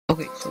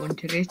Okay, so in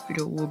today's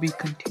video, we'll be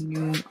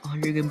continuing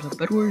 100 games of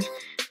Bedwars.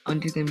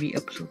 This is gonna be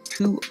episode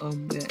 2.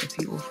 Yeah, if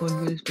you also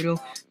enjoy this video,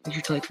 make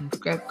sure to like and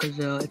subscribe because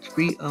it's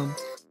free.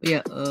 Enjoy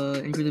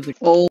the video.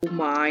 Oh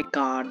my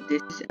god,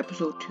 this is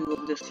episode 2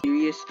 of the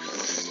series,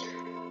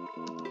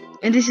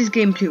 and this is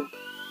game 2.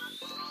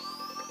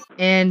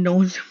 And no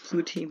one's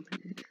blue team.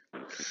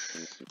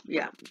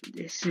 Yeah,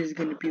 this is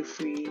gonna be a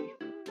free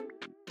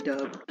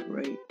dub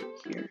right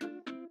here.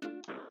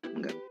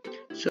 Okay,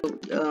 so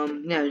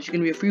yeah, it's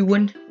gonna be a free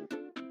win,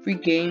 free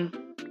game.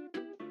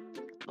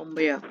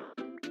 But yeah.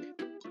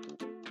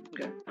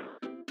 Okay.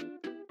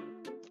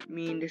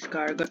 Me and this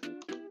guy are good.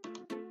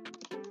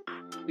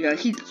 Yeah,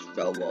 he just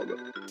fell off, bro.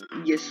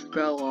 He just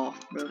fell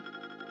off, bro.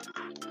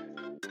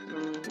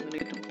 I'm gonna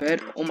get to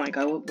bed. Oh my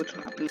god, what's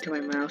happening to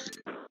my mouse?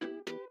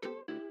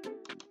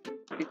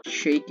 It's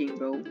shaking,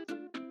 bro.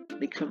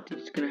 Like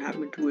something's gonna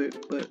happen to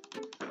it, but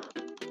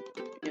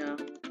yeah.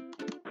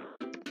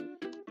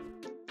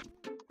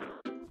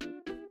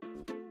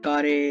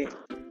 Got it.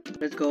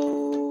 Let's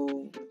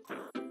go.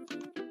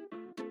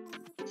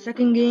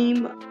 Second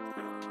game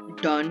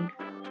done.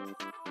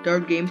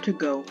 Third game to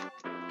go.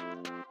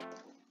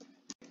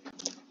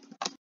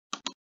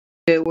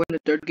 Okay, we're in the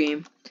third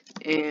game,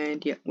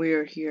 and yeah, we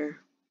are here.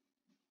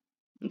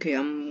 Okay,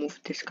 I'm gonna move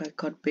this guy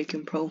called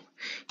Bacon Pro.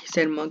 He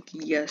said, "Monkey,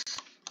 yes.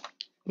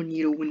 We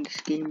need to win this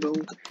game, bro.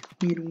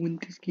 We need to win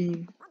this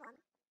game."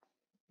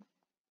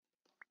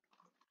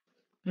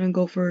 I'm gonna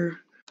go for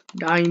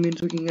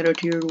diamonds. We can get a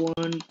tier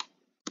 1.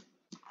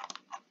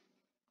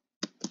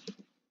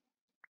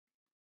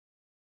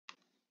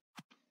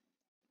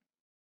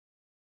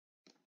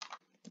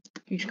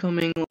 He's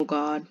coming. Oh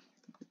god.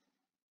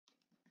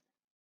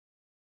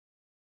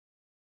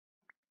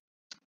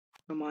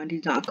 Come on,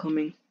 he's not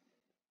coming.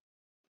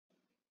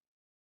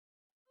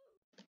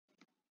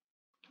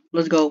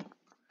 Let's go.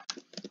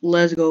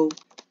 Let's go.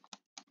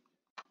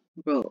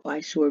 Bro,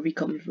 I swear if he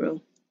comes,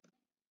 bro.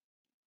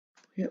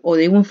 Yeah. Oh,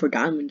 they went for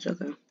diamonds.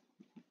 Okay.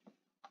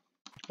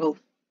 Oh.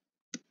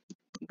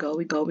 We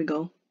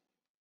go.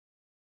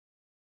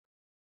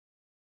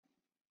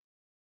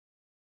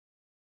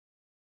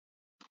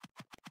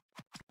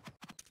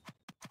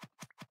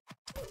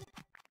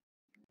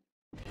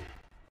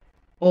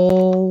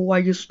 Oh,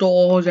 I just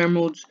stole all his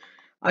emeralds.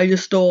 I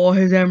just stole all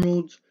his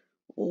emeralds.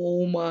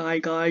 Oh my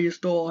god, I just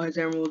stole all his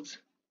emeralds.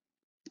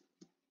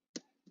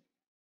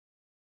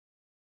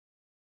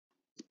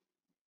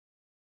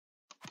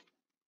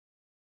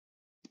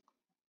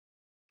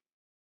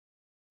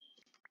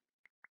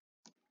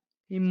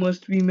 He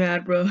must be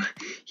mad, bro.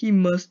 He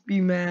must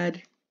be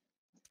mad.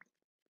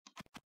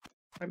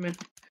 Alright, man.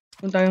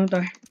 Don't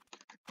die.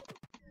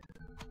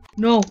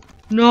 No,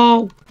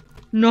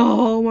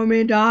 my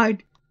man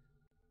died.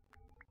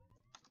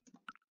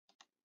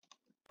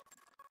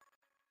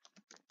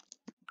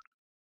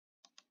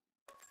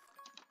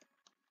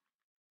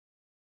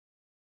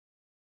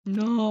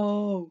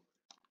 No.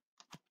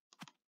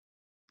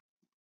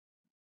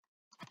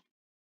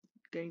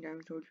 Getting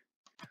diamond sword.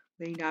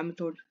 Getting diamond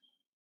sword.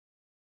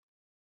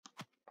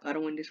 Gotta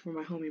win this for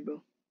my homie,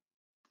 bro.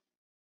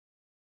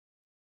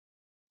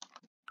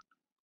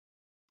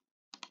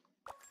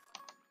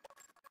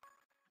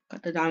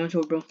 Got the diamond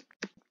sword, bro.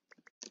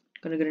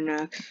 Gonna get an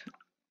axe.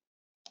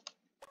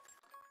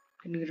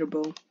 Gonna get a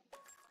bow.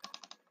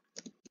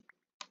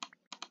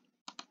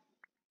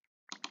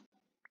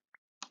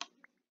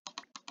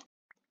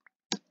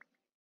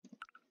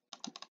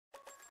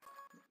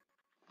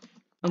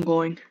 I'm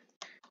going.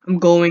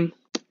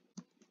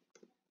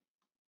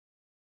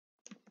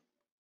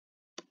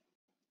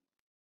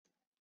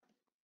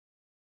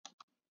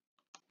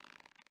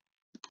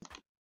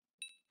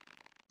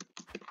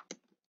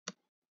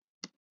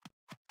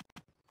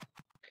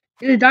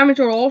 Is the diamond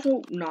sword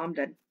also? No, I'm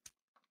dead.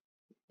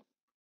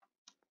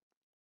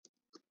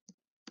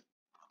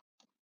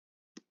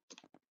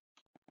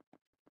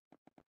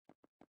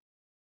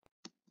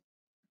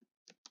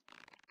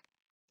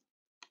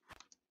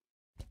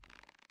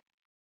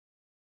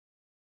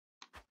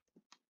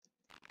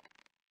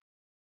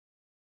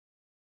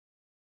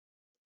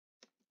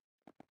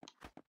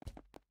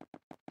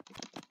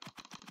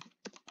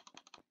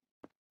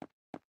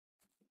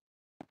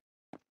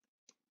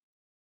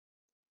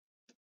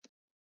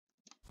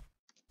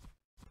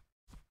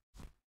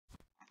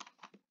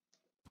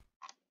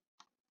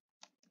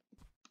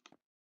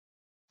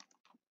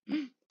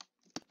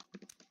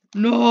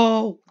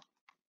 No.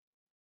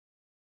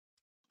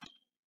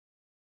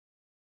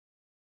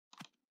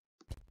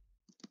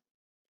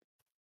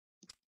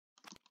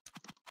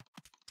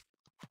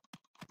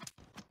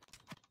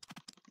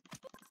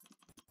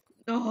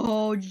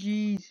 No,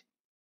 jeez.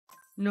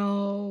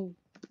 No.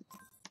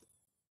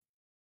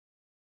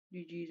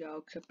 GG's, I'll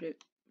accept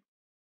it.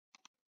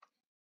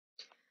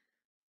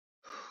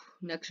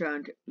 Next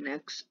round.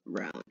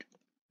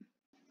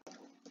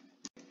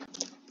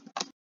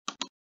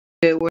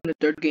 Okay, we're in the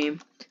third game,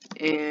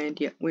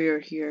 and yeah, we are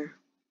here.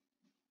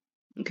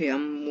 Okay, I'm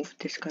gonna move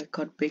this guy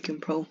called Bacon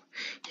Pro.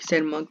 He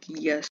said, "Monkey,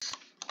 yes."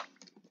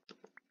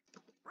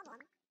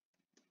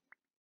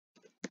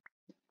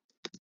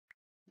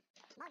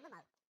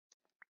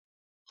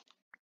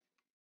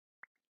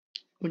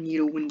 We need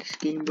to win this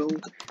game, bro.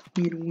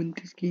 We need to win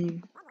this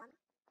game.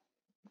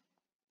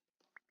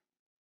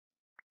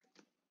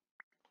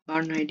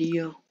 Got an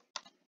idea. I'm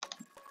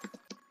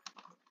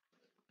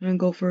gonna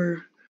go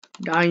for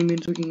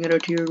diamonds. We can get a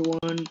tier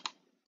 1.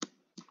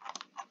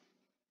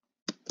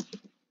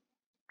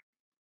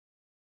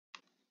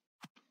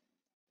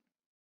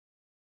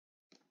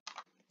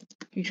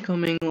 He's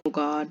coming. Oh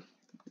god.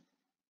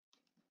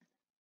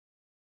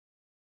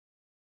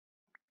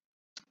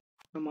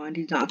 Never mind.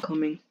 He's not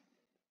coming.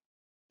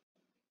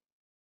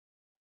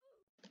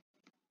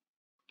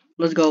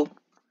 Let's go.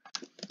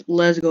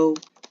 Let's go.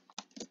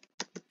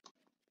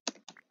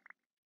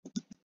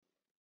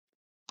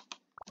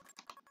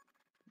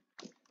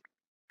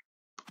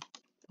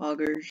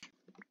 Poggers.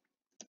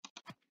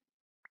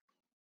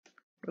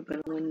 We're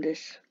gonna win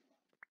this.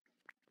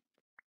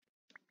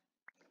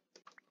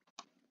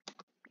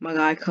 My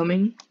guy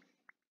coming.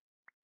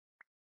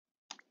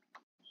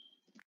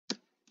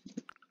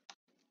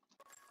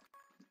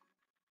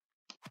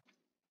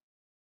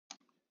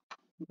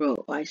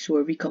 Bro, I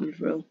swear he comes,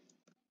 bro.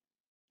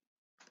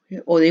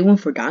 Oh, they went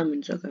for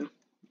diamonds. Okay.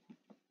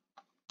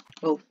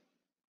 Oh.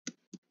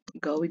 We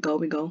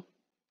go.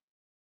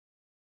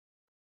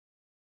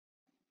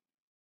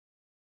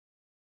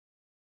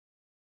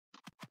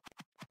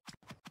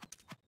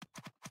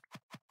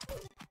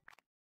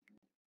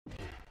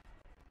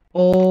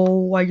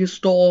 Oh, I just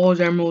stole all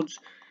his emeralds.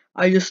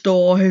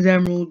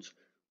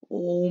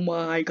 Oh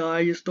my god,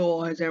 I just stole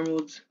all his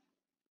emeralds.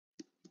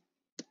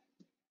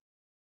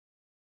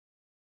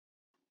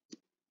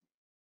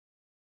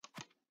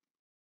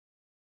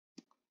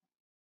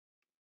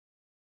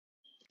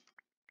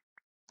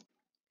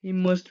 He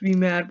must be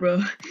mad,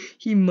 bro.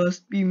 He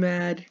must be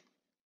mad.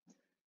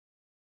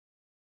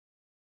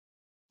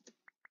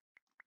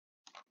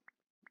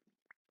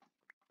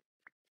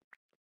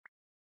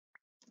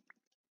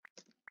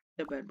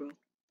 That bad, bro.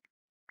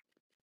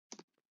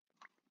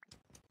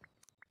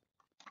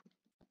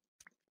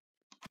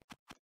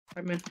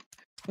 Alright, man.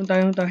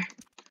 Don't die.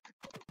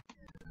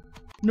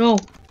 No,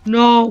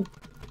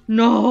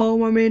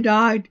 my man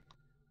died.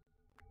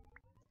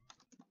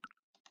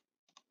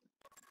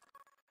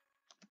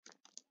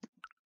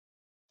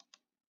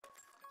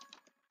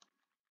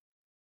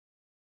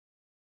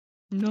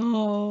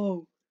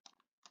 No.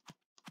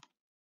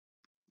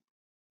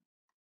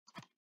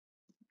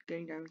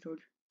 Getting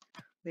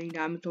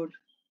diamond sword.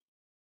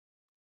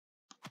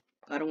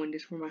 Gotta win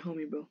this for my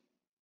homie, bro.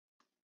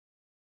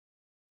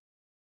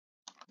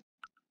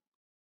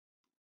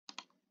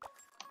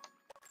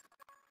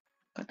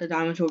 Got the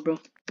diamond sword, bro.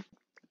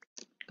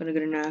 Gonna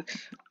get an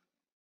axe.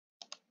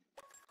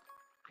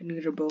 Gonna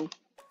get a bow.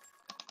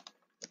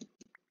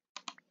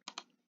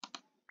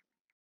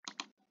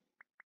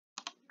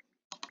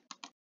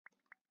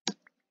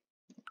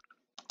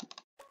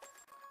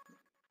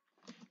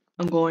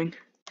 I'm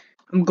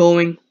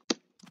going.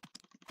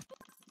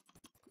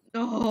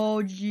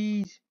 Oh,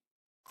 jeez.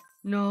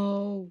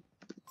 No.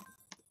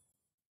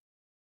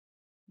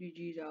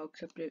 GG's, I'll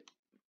accept it.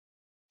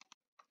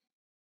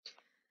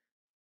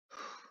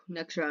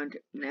 Next round.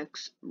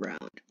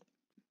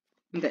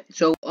 Okay,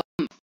 so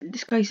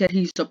this guy said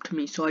he's up to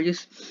me, so I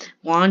just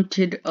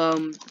wanted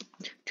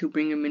to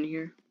bring him in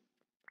here.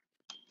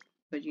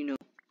 But you know,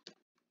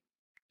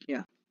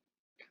 yeah.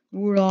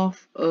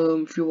 Rudolph,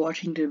 if you're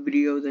watching the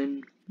video,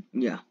 then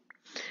yeah.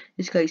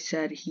 This guy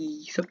said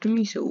he's up to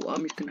me, so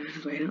I'm just gonna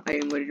invite him. I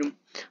invited him.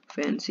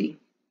 Fancy.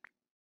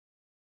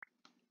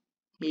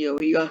 Yo,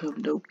 he got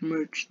some dope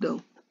merch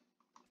though.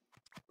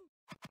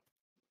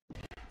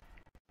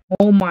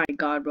 Oh my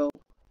god, bro.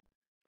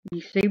 He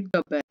saved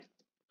the bed.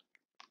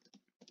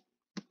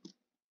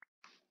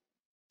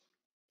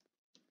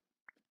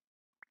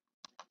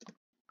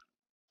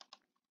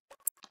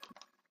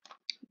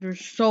 They're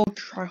so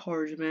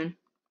tryhards, man.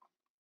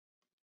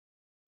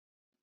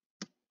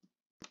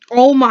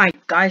 Oh my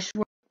god, I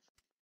swear.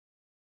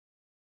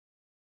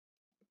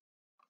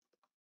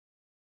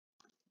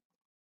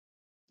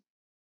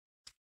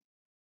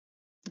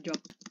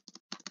 Jump.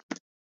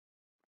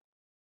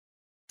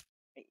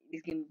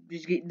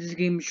 This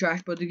game is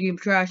trash, bro. This game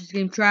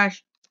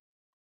trash.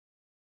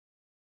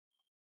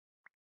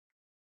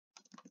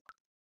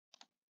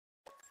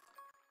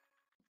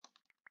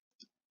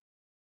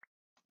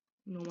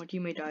 No, my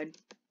teammate died.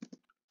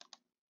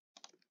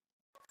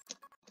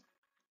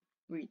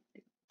 Wait.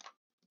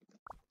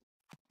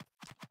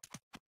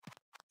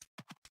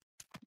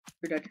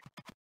 You're dead.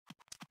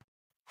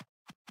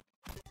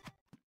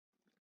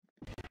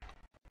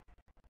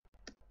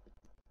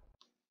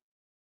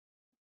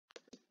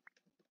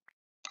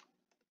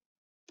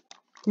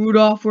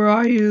 Rudolph, where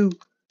are you?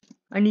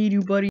 I need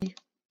you, buddy.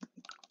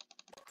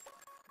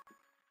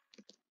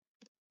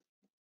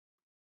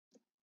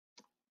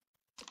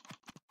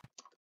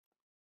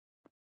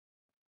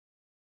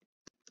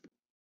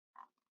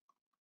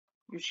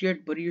 You're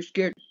scared, buddy. You're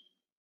scared.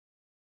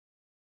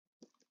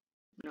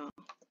 No.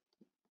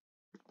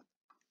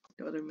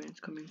 The other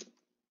man's coming.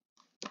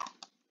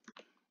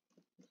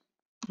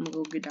 I'm gonna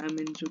go get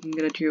diamonds so we can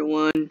get a tier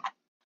 1.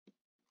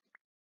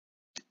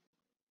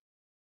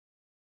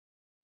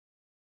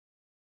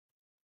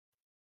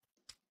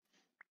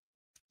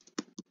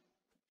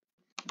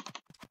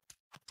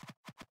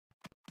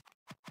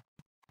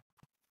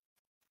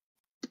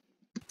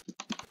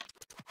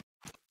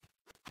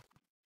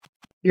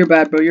 You're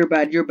bad, bro. You're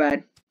bad. You're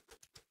bad.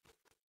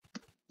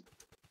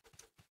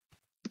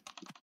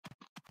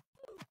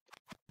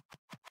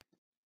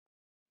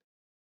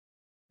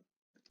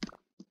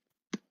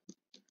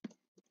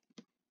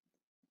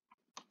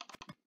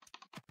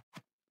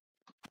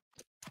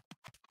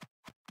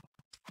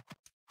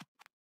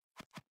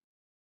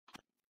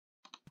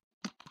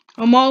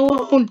 I'm all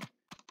alone.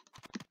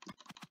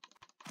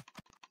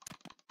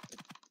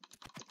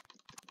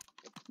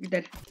 You're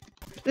dead.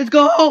 Let's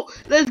go.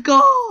 Let's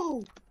go.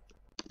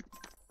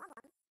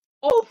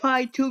 Oh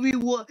my,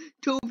 2v1.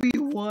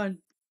 2v1.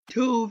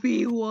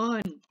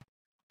 2v1.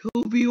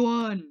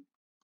 2v1.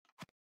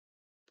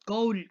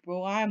 Goated,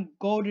 bro. I'm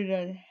goated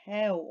as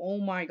hell. Oh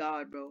my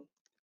god, bro.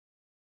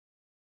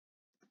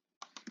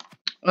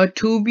 A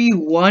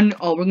 2v1.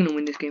 Oh, we're gonna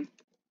win this game.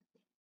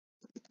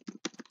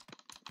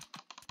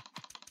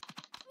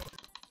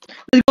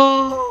 Let's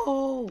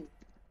go!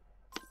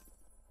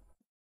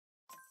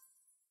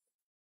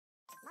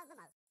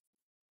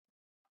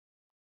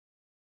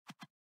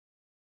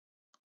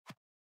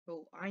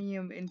 Bro, I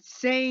am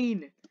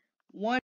insane. One.